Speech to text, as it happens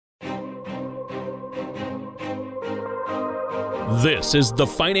This is the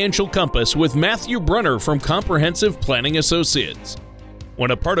Financial Compass with Matthew Brunner from Comprehensive Planning Associates.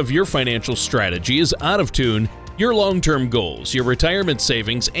 When a part of your financial strategy is out of tune, your long-term goals, your retirement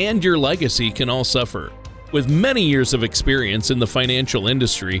savings, and your legacy can all suffer. With many years of experience in the financial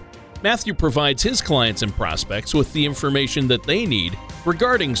industry, Matthew provides his clients and prospects with the information that they need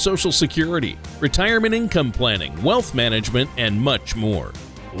regarding Social Security, retirement income planning, wealth management, and much more.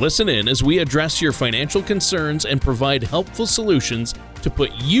 Listen in as we address your financial concerns and provide helpful solutions to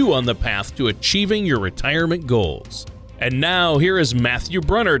put you on the path to achieving your retirement goals. And now, here is Matthew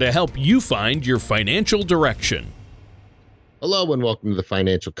Brunner to help you find your financial direction. Hello and welcome to the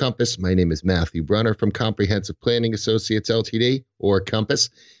Financial Compass. My name is Matthew Brunner from Comprehensive Planning Associates Ltd, or Compass.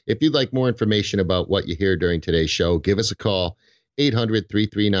 If you'd like more information about what you hear during today's show, give us a call,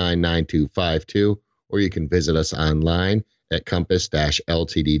 800-339-9252, or you can visit us online at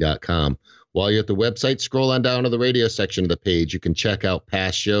compass-ltd.com. While you're at the website, scroll on down to the radio section of the page. You can check out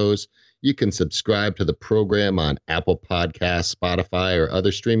past shows. You can subscribe to the program on Apple Podcasts, Spotify, or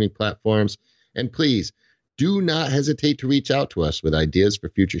other streaming platforms. And please, do not hesitate to reach out to us with ideas for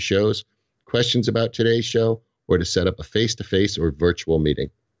future shows, questions about today's show, or to set up a face-to-face or virtual meeting.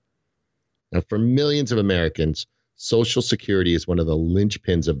 Now, for millions of Americans, Social Security is one of the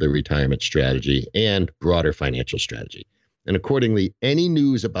linchpins of their retirement strategy and broader financial strategy. And accordingly, any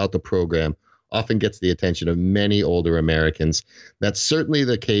news about the program often gets the attention of many older Americans. That's certainly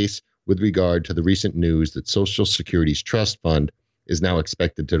the case with regard to the recent news that Social Security's trust fund is now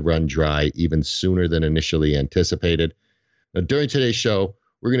expected to run dry even sooner than initially anticipated. Now, during today's show,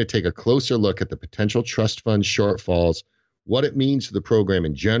 we're going to take a closer look at the potential trust fund shortfalls, what it means for the program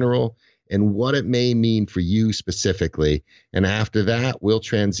in general, and what it may mean for you specifically. And after that, we'll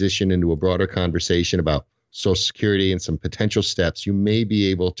transition into a broader conversation about Social Security and some potential steps you may be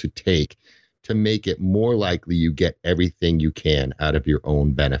able to take to make it more likely you get everything you can out of your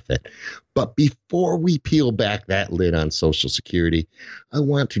own benefit. But before we peel back that lid on Social Security, I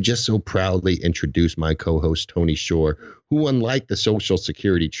want to just so proudly introduce my co-host, Tony Shore, who, unlike the Social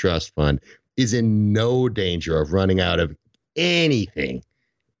Security Trust Fund, is in no danger of running out of anything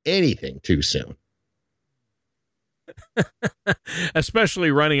too soon.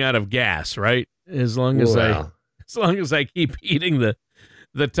 Especially running out of gas, right? As long as I keep eating the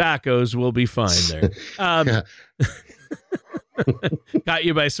tacos, we'll be fine there. Got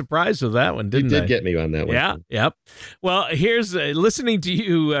you by surprise with that one, didn't I? You did get me on that one. Yeah, yep. Well, here's listening to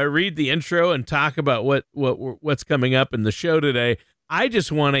you read the intro and talk about what's coming up in the show today. I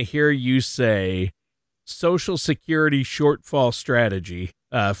just want to hear you say Social Security shortfall strategy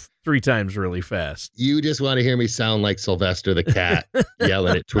 3 times really fast. You just want to hear me sound like Sylvester the cat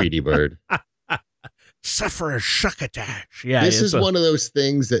yelling at Tweety Bird. Suffer a succotash. Yeah, this is one of those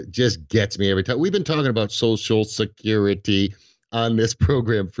things that just gets me every time. We've been talking about Social Security on this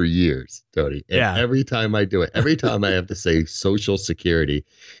program for years, Tony. And every time I do it, every time I have to say Social Security,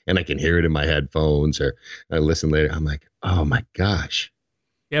 and I can hear it in my headphones or I listen later, I'm like, oh my gosh.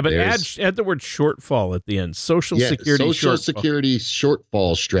 Yeah, but add the word shortfall at the end. Social Security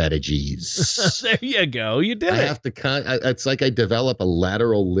shortfall strategies. There you go. You did it. I have to it's like I develop a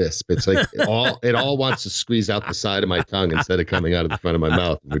lateral lisp. It's like it all wants to squeeze out the side of my tongue instead of coming out of the front of my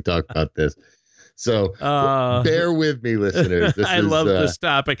mouth when we talk about this. So bear with me, listeners. I love this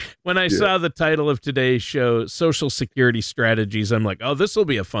topic. When I saw the title of today's show, Social Security Strategies, I'm like, oh, this will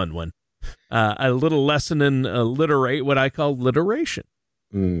be a fun one. A little lesson in what I call literation.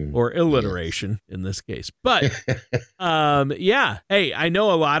 Or alliteration in this case. But, hey, I know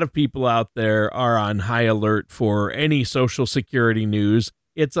a lot of people out there are on high alert for any Social Security news.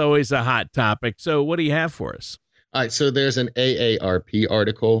 It's always a hot topic. So what do you have for us? All right, so there's an AARP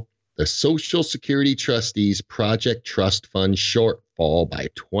article, The Social Security Trustees Project Trust Fund Shortfall by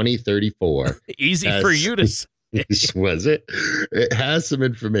 2034. Easy for you to say. Was it? It has some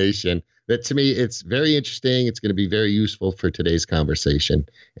information that, to me, it's very interesting. It's going to be very useful for today's conversation.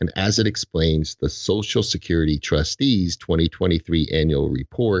 And as it explains, the Social Security Trustees 2023 annual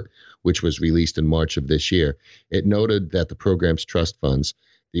report, which was released in March of this year, it noted that the program's trust funds,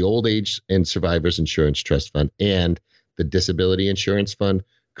 the Old Age and Survivors Insurance Trust Fund, and the Disability Insurance Fund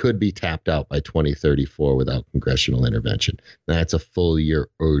could be tapped out by 2034 without congressional intervention. That's a full year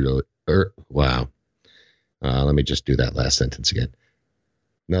earlier. Wow. Let me just do that last sentence again.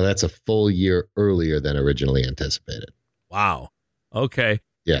 Now, that's a full year earlier than originally anticipated. Wow. Okay.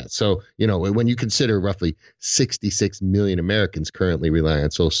 Yeah. So, when you consider roughly 66 million Americans currently rely on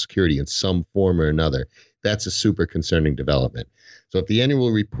Social Security in some form or another, that's a super concerning development. So if the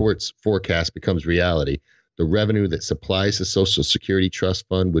annual report's forecast becomes reality, the revenue that supplies the Social Security Trust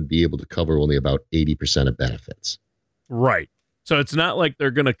Fund would be able to cover only about 80% of benefits. Right. So it's not like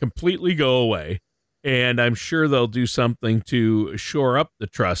they're going to completely go away. And I'm sure they'll do something to shore up the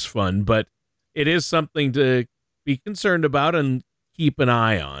trust fund, but it is something to be concerned about and keep an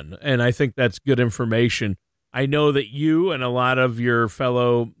eye on. And I think that's good information. I know that you and a lot of your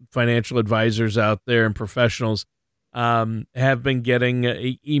fellow financial advisors out there and professionals have been getting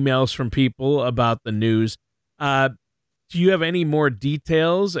emails from people about the news. Do you have any more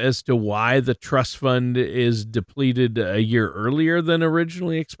details as to why the trust fund is depleted a year earlier than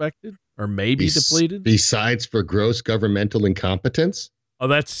originally expected, or maybe depleted? Besides for gross governmental incompetence? Oh,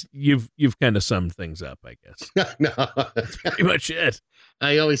 that's you've kind of summed things up, I guess. No, That's pretty much it.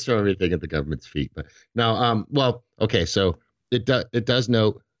 I always throw everything at the government's feet, but no. Well, okay. So it does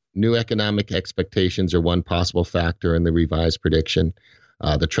note new economic expectations are one possible factor in the revised prediction.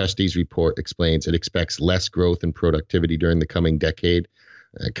 The trustees report explains it expects less growth and productivity during the coming decade,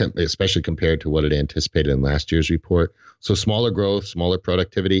 especially compared to what it anticipated in last year's report. So smaller growth, smaller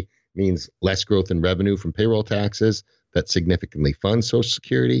productivity means less growth in revenue from payroll taxes that significantly funds Social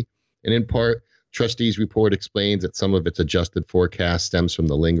Security. And in part, trustees report explains that some of its adjusted forecast stems from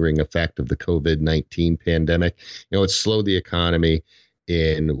the lingering effect of the COVID-19 pandemic. It's slowed the economy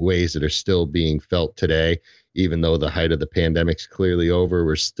in ways that are still being felt today. Even though the height of the pandemic's clearly over,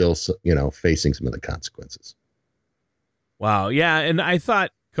 we're still, facing some of the consequences. Wow. Yeah. And I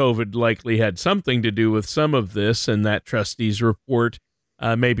thought COVID likely had something to do with some of this, and that trustees report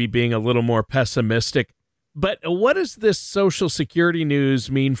maybe being a little more pessimistic. But what does this Social Security news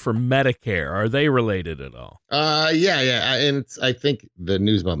mean for Medicare? Are they related at all? Yeah. And I think the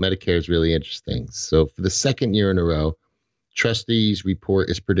news about Medicare is really interesting. So for the second year in a row, trustees report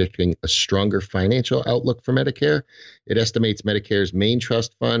is predicting a stronger financial outlook for Medicare. It estimates Medicare's main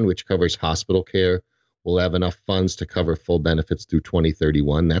trust fund, which covers hospital care, will have enough funds to cover full benefits through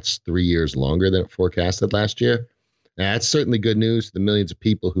 2031. That's 3 years longer than it forecasted last year. Now, that's certainly good news to the millions of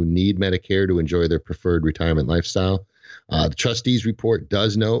people who need Medicare to enjoy their preferred retirement lifestyle. The trustees report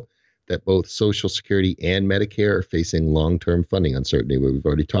does note that both Social Security and Medicare are facing long-term funding uncertainty, what we've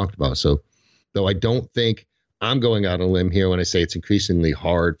already talked about. So, though I don't think I'm going out on a limb here when I say it's increasingly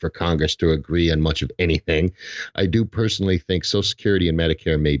hard for Congress to agree on much of anything, I do personally think Social Security and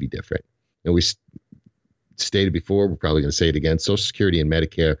Medicare may be different. And we stated before, we're probably going to say it again, Social Security and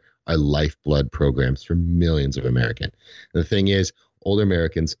Medicare are lifeblood programs for millions of Americans. And the thing is, older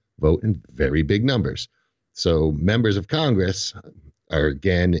Americans vote in very big numbers. So members of Congress are,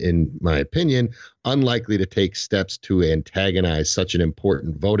 again, in my opinion, unlikely to take steps to antagonize such an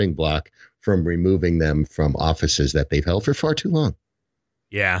important voting bloc from removing them from offices that they've held for far too long.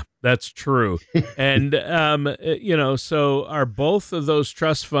 Yeah, that's true. And, so are both of those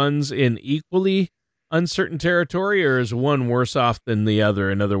trust funds in equally uncertain territory, or is one worse off than the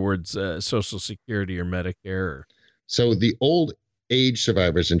other? In other words, Social Security or Medicare? So the old age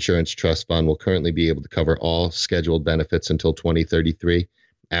survivors insurance trust fund will currently be able to cover all scheduled benefits until 2033,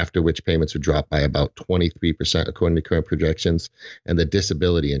 after which payments would drop by about 23% according to current projections. And the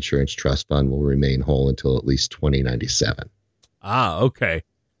disability insurance trust fund will remain whole until at least 2097. Ah, okay.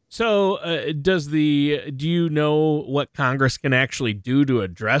 So do you know what Congress can actually do to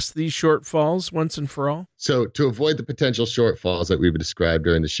address these shortfalls once and for all? So to avoid the potential shortfalls that we've described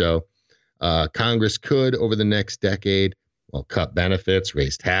during the show, Congress could, over the next decade, cut benefits,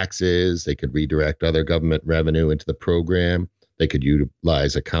 raise taxes. They could redirect other government revenue into the program. They could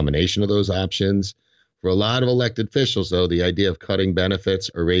utilize a combination of those options. For a lot of elected officials, though, the idea of cutting benefits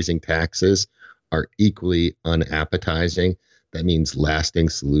or raising taxes are equally unappetizing. That means lasting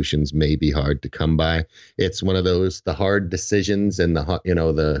solutions may be hard to come by. It's one of those, the hard decisions and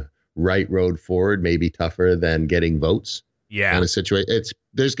the right road forward may be tougher than getting votes. Yeah. Kind of situation.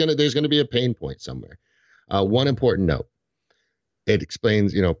 There's gonna be a pain point somewhere. One important note. It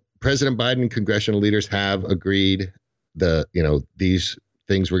explains, President Biden and congressional leaders have agreed these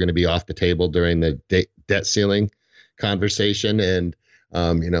things were going to be off the table during the debt ceiling conversation. And,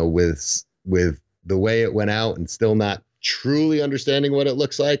 with the way it went out and still not truly understanding what it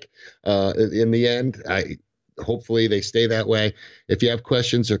looks like in the end, hopefully they stay that way. If you have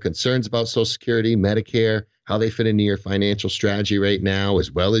questions or concerns about Social Security, Medicare, how they fit into your financial strategy right now,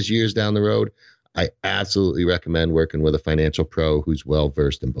 as well as years down the road, I absolutely recommend working with a financial pro who's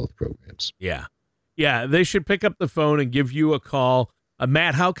well-versed in both programs. Yeah. Yeah, they should pick up the phone and give you a call.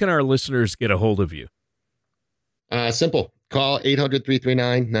 Matt, how can our listeners get a hold of you? Simple. Call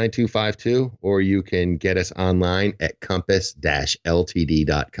 800-339-9252, or you can get us online at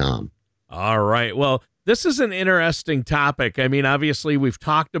compass-ltd.com. All right. Well, this is an interesting topic. I mean, obviously, we've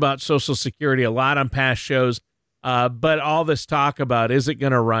talked about Social Security a lot on past shows. But all this talk about, is it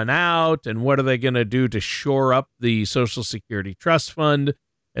going to run out, and what are they going to do to shore up the Social Security Trust Fund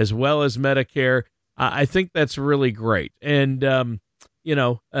as well as Medicare? I think that's really great. And,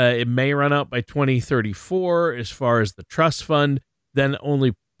 it may run out by 2034 as far as the trust fund, then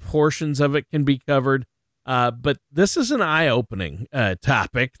only portions of it can be covered. But this is an eye-opening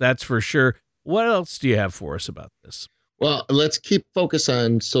topic, that's for sure. What else do you have for us about this? Well, let's keep focus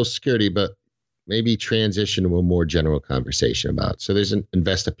on Social Security, but maybe transition to a more general conversation about. So there's an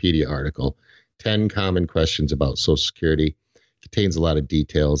Investopedia article, 10 common questions about Social Security. Contains a lot of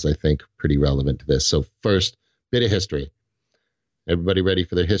details, I think, pretty relevant to this. So first, bit of history. Everybody ready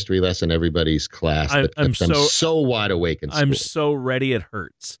for their history lesson? Everybody's class. I'm so wide awake in school. I'm so ready it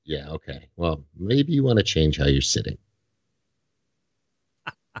hurts. Yeah, okay. Well, maybe you want to change how you're sitting.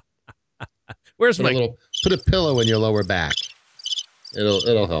 Where's put a pillow in your lower back.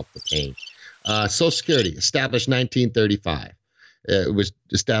 It'll help the pain. Social Security, established 1935. It was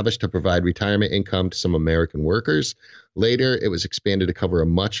established to provide retirement income to some American workers. Later, it was expanded to cover a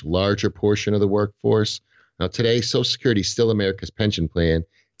much larger portion of the workforce. Now, today, Social Security is still America's pension plan.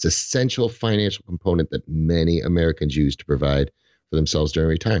 It's an essential financial component that many Americans use to provide for themselves during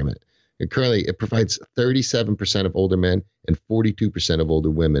retirement. And currently, it provides 37% of older men and 42% of older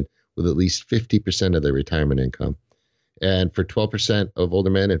women with at least 50% of their retirement income. And for 12% of older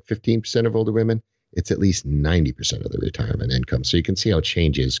men and 15% of older women, it's at least 90% of the retirement income. So you can see how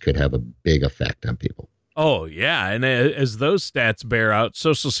changes could have a big effect on people. Oh, yeah. And as those stats bear out,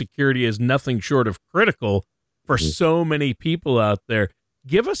 Social Security is nothing short of critical for so many people out there.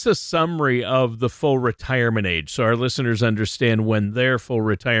 Give us a summary of the full retirement age so our listeners understand when their full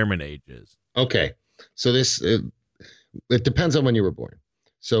retirement age is. Okay. So it depends on when you were born.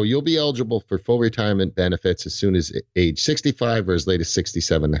 So you'll be eligible for full retirement benefits as soon as age 65 or as late as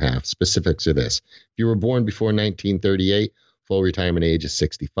 67 and a half. Specifics are this. If you were born before 1938, full retirement age is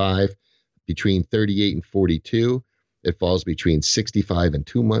 65. Between 38 and 42, it falls between 65 and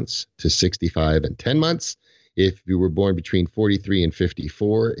 2 months to 65 and 10 months. If you were born between 43 and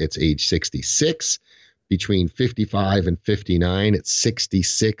 54, it's age 66. Between 55 and 59, it's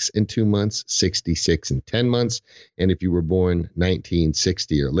 66 and 2 months, 66 and 10 months. And if you were born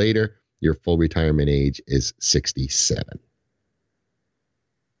 1960 or later, your full retirement age is 67.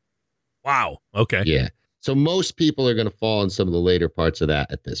 Wow. Okay. Yeah. So most people are going to fall in some of the later parts of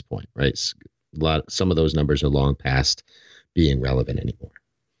that at this point, right? Some of those numbers are long past being relevant anymore.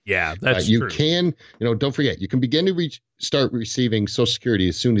 Yeah, that's you true. Can, don't forget, you can begin to start receiving Social Security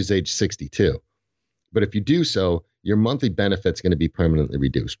as soon as age 62. But if you do so, your monthly benefit's going to be permanently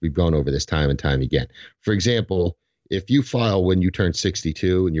reduced. We've gone over this time and time again. For example, if you file when you turn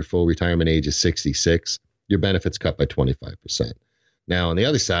 62 and your full retirement age is 66, your benefit's cut by 25%. Now, on the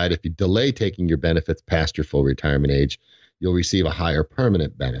other side, if you delay taking your benefits past your full retirement age, you'll receive a higher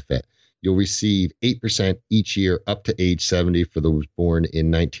permanent benefit. You'll receive 8% each year up to age 70 for those born in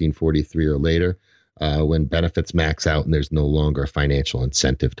 1943 or later, when benefits max out and there's no longer a financial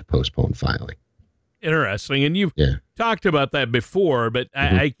incentive to postpone filing. Interesting. And you've talked about that before, but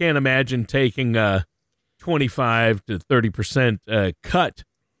I can't imagine taking a 25 to 30% cut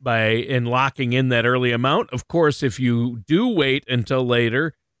in locking in that early amount. Of course, if you do wait until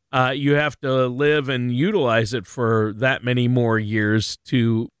later, you have to live and utilize it for that many more years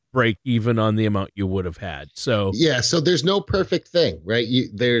to break even on the amount you would have had. So so there's no perfect thing, right?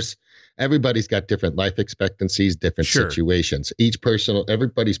 Everybody's got different life expectancies, different situations.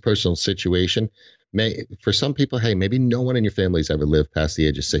 Everybody's personal situation for some people, hey, maybe no one in your family's ever lived past the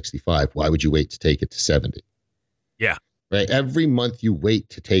age of 65. Why would you wait to take it to 70? Yeah. Right. Every month you wait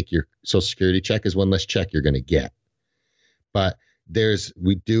to take your Social Security check is one less check you're going to get. But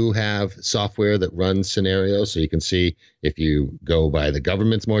we do have software that runs scenarios. So you can see if you go by the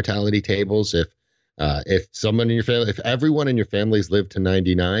government's mortality tables, if someone in your family, if everyone in your family's lived to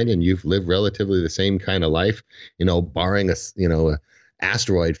 99 and you've lived relatively the same kind of life, barring a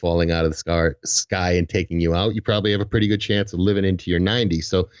asteroid falling out of the sky and taking you out, you probably have a pretty good chance of living into your 90s.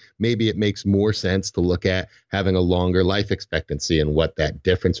 So maybe it makes more sense to look at having a longer life expectancy and what that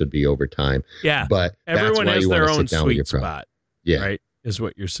difference would be over time. Yeah. But everyone has their own sweet spot. Problem. Yeah. Right. Is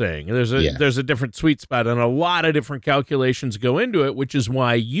what you're saying. There's a different sweet spot, and a lot of different calculations go into it, which is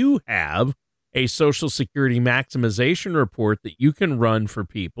why you have a Social Security maximization report that you can run for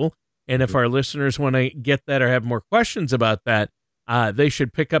people. And if our listeners want to get that or have more questions about that, they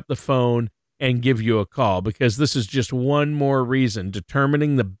should pick up the phone and give you a call, because this is just one more reason.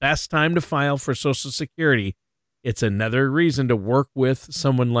 Determining the best time to file for Social Security, it's another reason to work with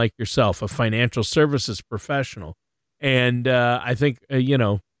someone like yourself, a financial services professional. And I think,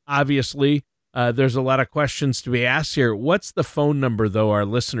 obviously, There's a lot of questions to be asked here. What's the phone number, though, our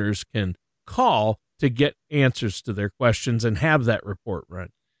listeners can call to get answers to their questions and have that report run?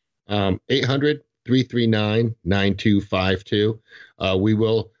 800-339-9252. We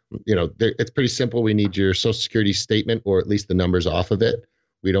will, it's pretty simple. We need your Social Security statement, or at least the numbers off of it.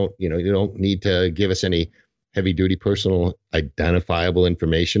 We don't, you don't need to give us any heavy duty personal identifiable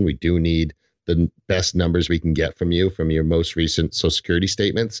information. We do need the best numbers we can get from you from your most recent Social Security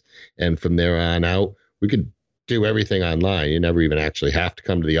statements. And from there on out, we could do everything online. You never even actually have to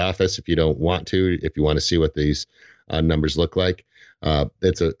come to the office if you don't want to, if you want to see what these numbers look like.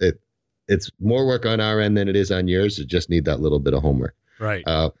 It's more work on our end than it is on yours. You just need that little bit of homework. Right.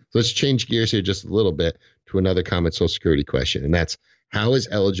 Let's change gears here just a little bit to another common Social Security question. And that's, how is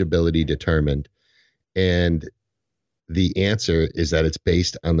eligibility determined? And the answer is that it's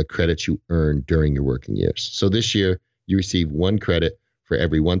based on the credits you earn during your working years. So this year, you receive 1 credit for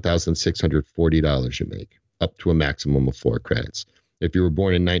every $1,640 you make, up to a maximum of 4 credits. If you were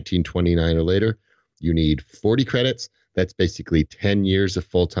born in 1929 or later, you need 40 credits. That's basically 10 years of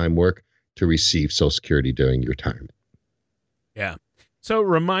full-time work to receive Social Security during your retirement. Yeah. So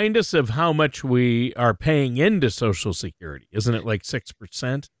remind us of how much we are paying into Social Security. Isn't it like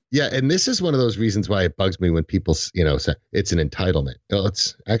 6%? Yeah, and this is one of those reasons why it bugs me when people, say it's an entitlement. Well,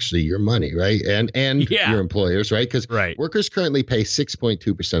 it's actually your money, right? And your employers, right? Because workers currently pay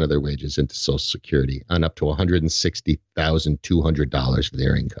 6.2% of their wages into Social Security on up to $160,200 for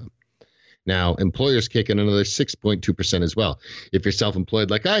their income. Now, employers kick in another 6.2% as well. If you're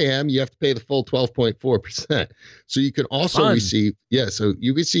self-employed like I am, you have to pay the full 12.4%. So you can also receive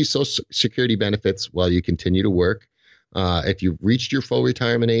Social Security benefits while you continue to work. If you've reached your full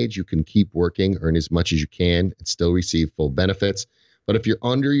retirement age, you can keep working, earn as much as you can, and still receive full benefits. But if you're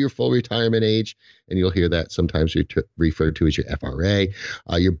under your full retirement age, and you'll hear that sometimes referred to as your FRA,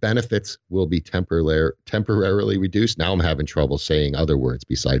 your benefits will be temporarily reduced. Now I'm having trouble saying other words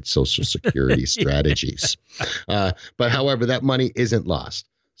besides Social Security strategies. But however, that money isn't lost.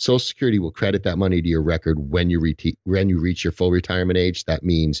 Social Security will credit that money to your record when you reach your full retirement age. That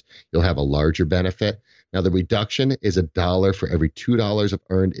means you'll have a larger benefit. Now, the reduction is $1 for every $2 of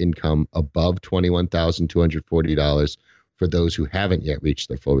earned income above $21,240 for those who haven't yet reached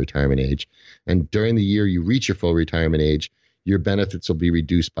their full retirement age. And during the year you reach your full retirement age, your benefits will be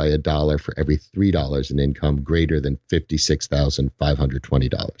reduced by $1 for every $3 in income greater than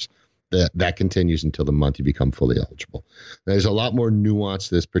 $56,520. That continues until the month you become fully eligible. There's a lot more nuance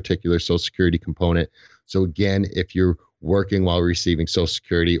to this particular Social Security component. So again, if you're working while receiving Social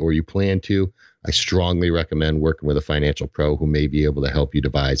Security, or you plan to, I strongly recommend working with a financial pro who may be able to help you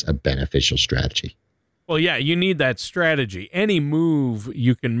devise a beneficial strategy. Well, yeah, you need that strategy. Any move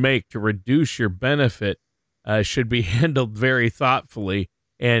you can make to reduce your benefit should be handled very thoughtfully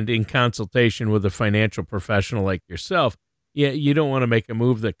and in consultation with a financial professional like yourself. Yeah, you don't want to make a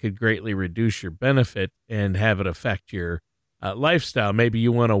move that could greatly reduce your benefit and have it affect your lifestyle. Maybe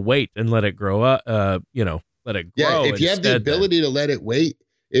you want to wait and let it grow up, let it grow. Yeah, if you have the ability to let it wait,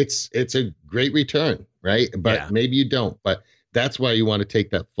 it's a great return, right? But maybe you don't. But that's why you want to take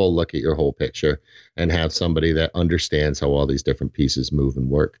that full look at your whole picture and have somebody that understands how all these different pieces move and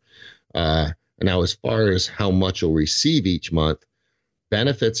work. Now, as far as how much you'll receive each month,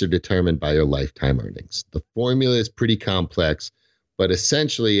 benefits are determined by your lifetime earnings. The formula is pretty complex, but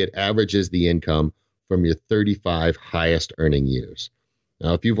essentially it averages the income from your 35 highest earning years.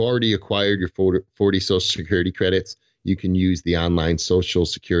 Now, if you've already acquired your 40 Social Security credits, you can use the online Social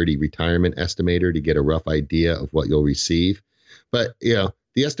Security retirement estimator to get a rough idea of what you'll receive. But, the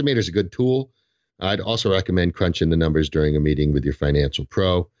estimator is a good tool. I'd also recommend crunching the numbers during a meeting with your financial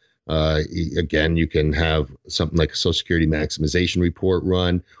pro. Again, you can have something like a Social Security maximization report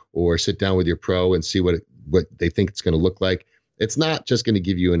run, or sit down with your pro and see what they think it's going to look like. It's not just going to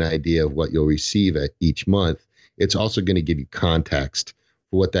give you an idea of what you'll receive at each month. It's also going to give you context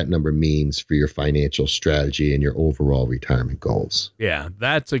for what that number means for your financial strategy and your overall retirement goals. Yeah,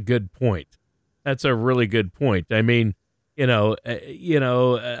 that's a good point. That's a really good point. I mean,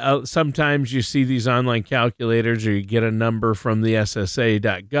 sometimes you see these online calculators, or you get a number from the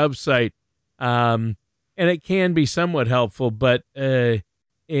SSA.gov site, and it can be somewhat helpful, but there's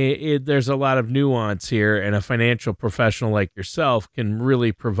a lot of nuance here, and a financial professional like yourself can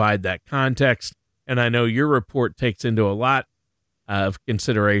really provide that context. And I know your report takes into a lot of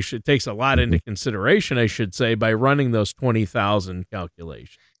consideration. It takes a lot into consideration, I should say, by running those 20,000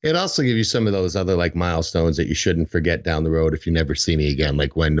 calculations. It also gives you some of those other milestones that you shouldn't forget down the road if you never see me again,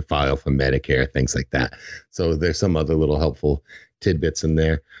 like when to file for Medicare, things like that. So there's some other little helpful tidbits in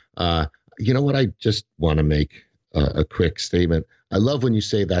there. You know what? I just want to make a quick statement. I love when you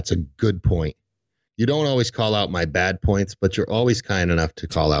say that's a good point. You don't always call out my bad points, but you're always kind enough to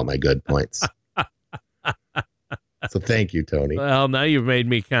call out my good points. So thank you, Tony. Well, now you've made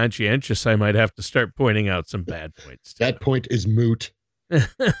me conscientious. I might have to start pointing out some bad points too. That point is moot. Yeah,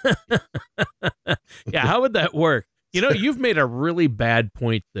 how would that work? You've made a really bad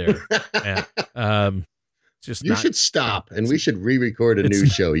point there. You should stop, and we should re-record a new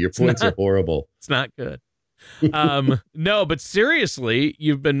show. Your points are horrible. It's not good. No, but seriously,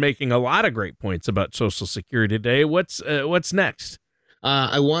 you've been making a lot of great points about Social Security today. What's next?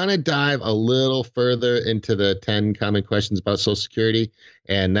 I want to dive a little further into the 10 common questions about Social Security,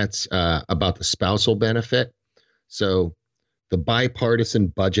 and that's about the spousal benefit. So the Bipartisan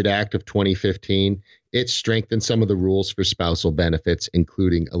Budget Act of 2015, it strengthened some of the rules for spousal benefits,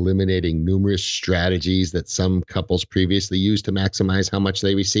 including eliminating numerous strategies that some couples previously used to maximize how much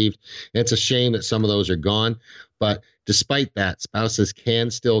they received. And it's a shame that some of those are gone. But despite that, spouses can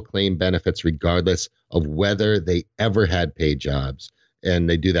still claim benefits regardless of whether they ever had paid jobs. And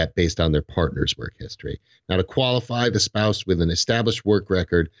they do that based on their partner's work history. Now, to qualify, the spouse with an established work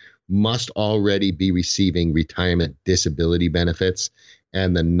record must already be receiving retirement disability benefits,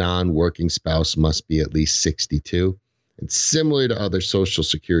 and the non-working spouse must be at least 62. And similar to other Social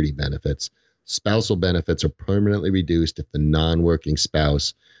Security benefits, spousal benefits are permanently reduced if the non-working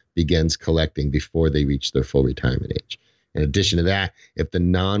spouse begins collecting before they reach their full retirement age. In addition to that, if the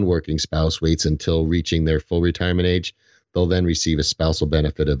non-working spouse waits until reaching their full retirement age, they'll then receive a spousal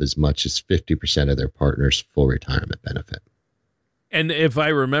benefit of as much as 50% of their partner's full retirement benefit. And if I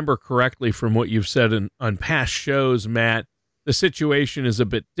remember correctly from what you've said on past shows, Matt, the situation is a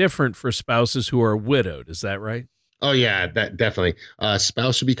bit different for spouses who are widowed. Is that right? Oh, yeah, that definitely. A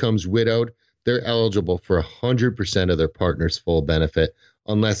spouse who becomes widowed, they're eligible for 100% of their partner's full benefit,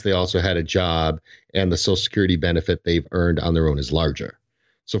 unless they also had a job and the Social Security benefit they've earned on their own is larger.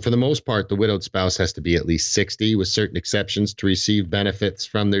 So for the most part, the widowed spouse has to be at least 60, with certain exceptions, to receive benefits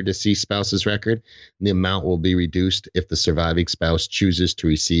from their deceased spouse's record. And the amount will be reduced if the surviving spouse chooses to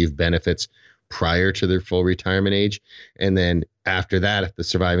receive benefits prior to their full retirement age. And then after that, if the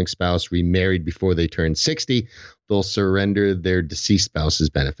surviving spouse remarried before they turn 60, they'll surrender their deceased spouse's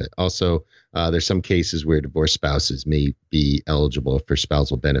benefit. Also, there's some cases where divorced spouses may be eligible for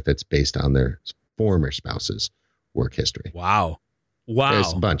spousal benefits based on their former spouse's work history. Wow.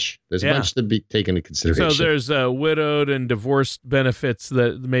 There's a bunch. There's a bunch to be taken into consideration. So there's widowed and divorced benefits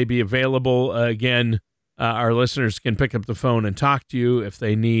that may be available. Again, our listeners can pick up the phone and talk to you if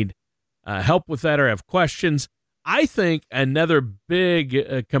they need help with that or have questions. I think another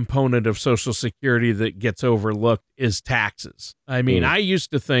big component of Social Security that gets overlooked is taxes. I mean, I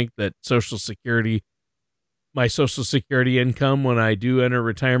used to think that my Social Security income when I do enter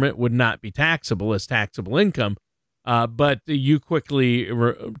retirement would not be taxable as taxable income. But you quickly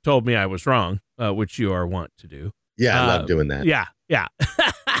told me I was wrong, which you are wont to do. Yeah, I love doing that. Yeah.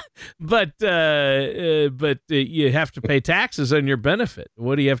 But you have to pay taxes on your benefit.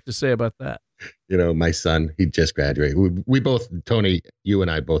 What do you have to say about that? My son, he just graduated. We both, Tony, you and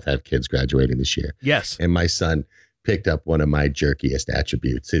I both have kids graduating this year. Yes. And my son picked up one of my jerkiest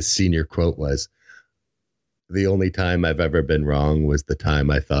attributes. His senior quote was, "The only time I've ever been wrong was the time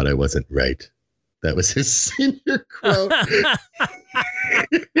I thought I wasn't right." That was his senior quote.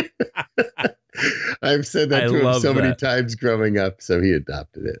 I've said that to him so many times growing up, so he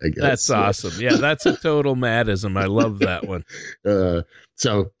adopted it, I guess. That's awesome. Yeah, that's a total Mattism. I love that one.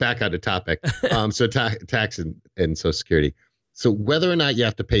 So back on the topic. So tax and Social Security. So whether or not you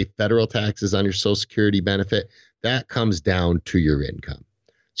have to pay federal taxes on your Social Security benefit, that comes down to your income.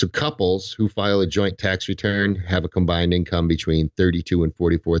 So couples who file a joint tax return have a combined income between $32,000 and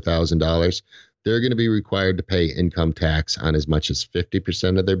 $44,000. They're going to be required to pay income tax on as much as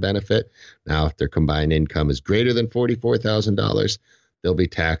 50% of their benefit. Now, if their combined income is greater than $44,000, they'll be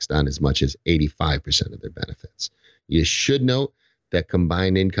taxed on as much as 85% of their benefits. You should note that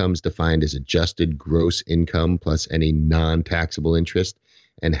combined income is defined as adjusted gross income plus any non-taxable interest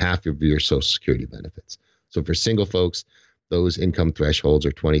and half of your Social Security benefits. So for single folks, those income thresholds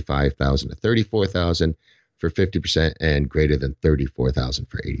are $25,000 to $34,000 for 50% and greater than $34,000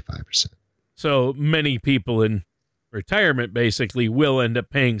 for 85%. So many people in retirement basically will end up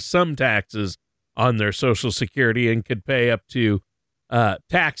paying some taxes on their Social Security and could pay up to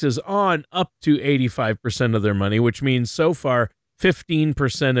taxes on up to 85% of their money, which means so far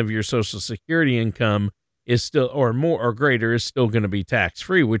 15% of your Social Security income is still, or more or greater, is still going to be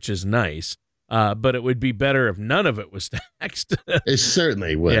tax-free, which is nice. But it would be better if none of it was taxed. It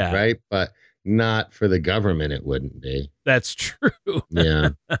certainly would, right? But not for the government, it wouldn't be. That's true. Yeah.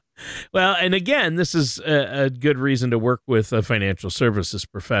 Well, and again, this is a good reason to work with a financial services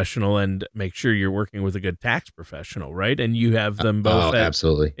professional and make sure you're working with a good tax professional, right? And you have them both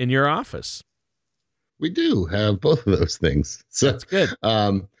absolutely in your office. We do have both of those things. So that's good.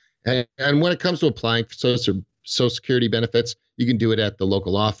 And when it comes to applying for Social Security benefits, you can do it at the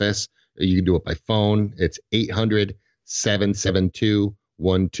local office. You can do it by phone. It's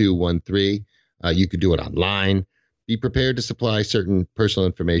 800-772-1213. You could do it online. Be prepared to supply certain personal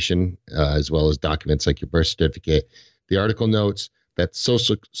information as well as documents like your birth certificate. The article notes that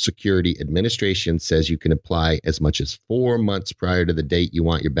Social Security Administration says you can apply as much as 4 months prior to the date you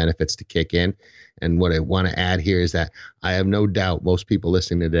want your benefits to kick in. And what I want to add here is that I have no doubt most people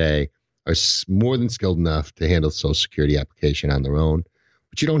listening today are more than skilled enough to handle Social Security application on their own,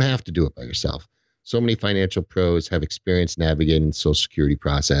 but you don't have to do it by yourself. So many financial pros have experience navigating the Social Security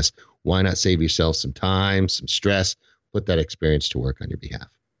process. Why not save yourself some time, some stress, put that experience to work on your behalf?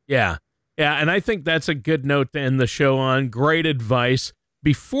 Yeah. Yeah, and I think that's a good note to end the show on. Great advice.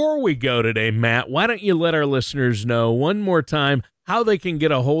 Before we go today, Matt, why don't you let our listeners know one more time how they can get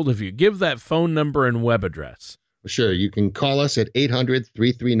a hold of you? Give that phone number and web address. Sure. You can call us at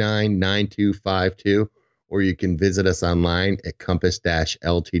 800-339-9252, or you can visit us online at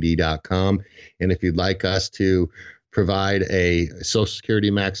compass-ltd.com. And if you'd like us to provide a Social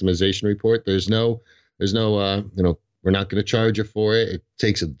Security maximization report, there's no, we're not going to charge you for it. It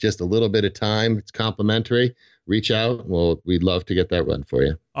takes just a little bit of time. It's complimentary. Reach out. Well, we'd love to get that run for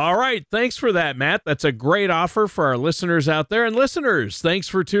you. All right. Thanks for that, Matt. That's a great offer for our listeners out there. And listeners, thanks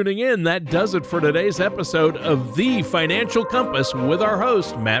for tuning in. That does it for today's episode of The Financial Compass with our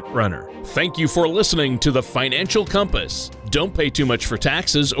host, Matt Brunner. Thank you for listening to The Financial Compass. Don't pay too much for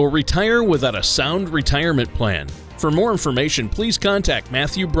taxes or retire without a sound retirement plan. For more information, please contact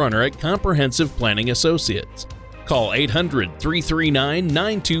Matthew Brunner at Comprehensive Planning Associates. Call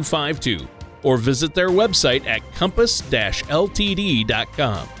 800-339-9252 or visit their website at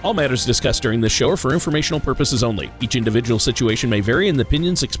compass-ltd.com. All matters discussed during this show are for informational purposes only. Each individual situation may vary, and the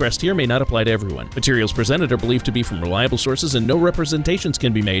opinions expressed here may not apply to everyone. Materials presented are believed to be from reliable sources, and no representations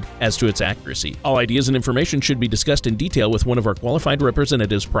can be made as to its accuracy. All ideas and information should be discussed in detail with one of our qualified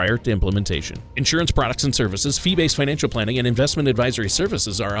representatives prior to implementation. Insurance products and services, fee-based financial planning, and investment advisory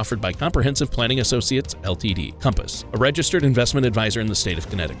services are offered by Comprehensive Planning Associates, Ltd. Compass, a registered investment advisor in the state of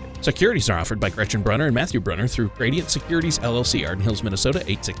Connecticut. Securities are offered by Gretchen Brunner and Matthew Brunner through Gradient Securities, LLC, Arden Hills, Minnesota,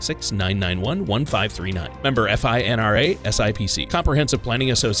 866-991-1539. Member FINRA, SIPC. Comprehensive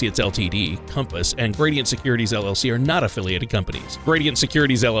Planning Associates, Ltd., Compass, and Gradient Securities, LLC are not affiliated companies. Gradient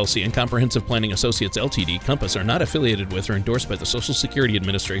Securities, LLC, and Comprehensive Planning Associates, Ltd., Compass, are not affiliated with or endorsed by the Social Security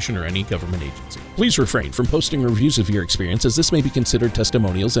Administration or any government agency. Please refrain from posting reviews of your experience, as this may be considered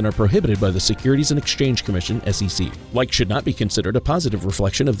testimonials and are prohibited by the Securities and Exchange Commission, SEC. Like should not be considered a positive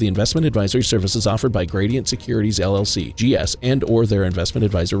reflection of the investment advisory services offered by Gradient Securities, LLC, GS, and or their investment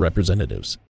advisor representatives.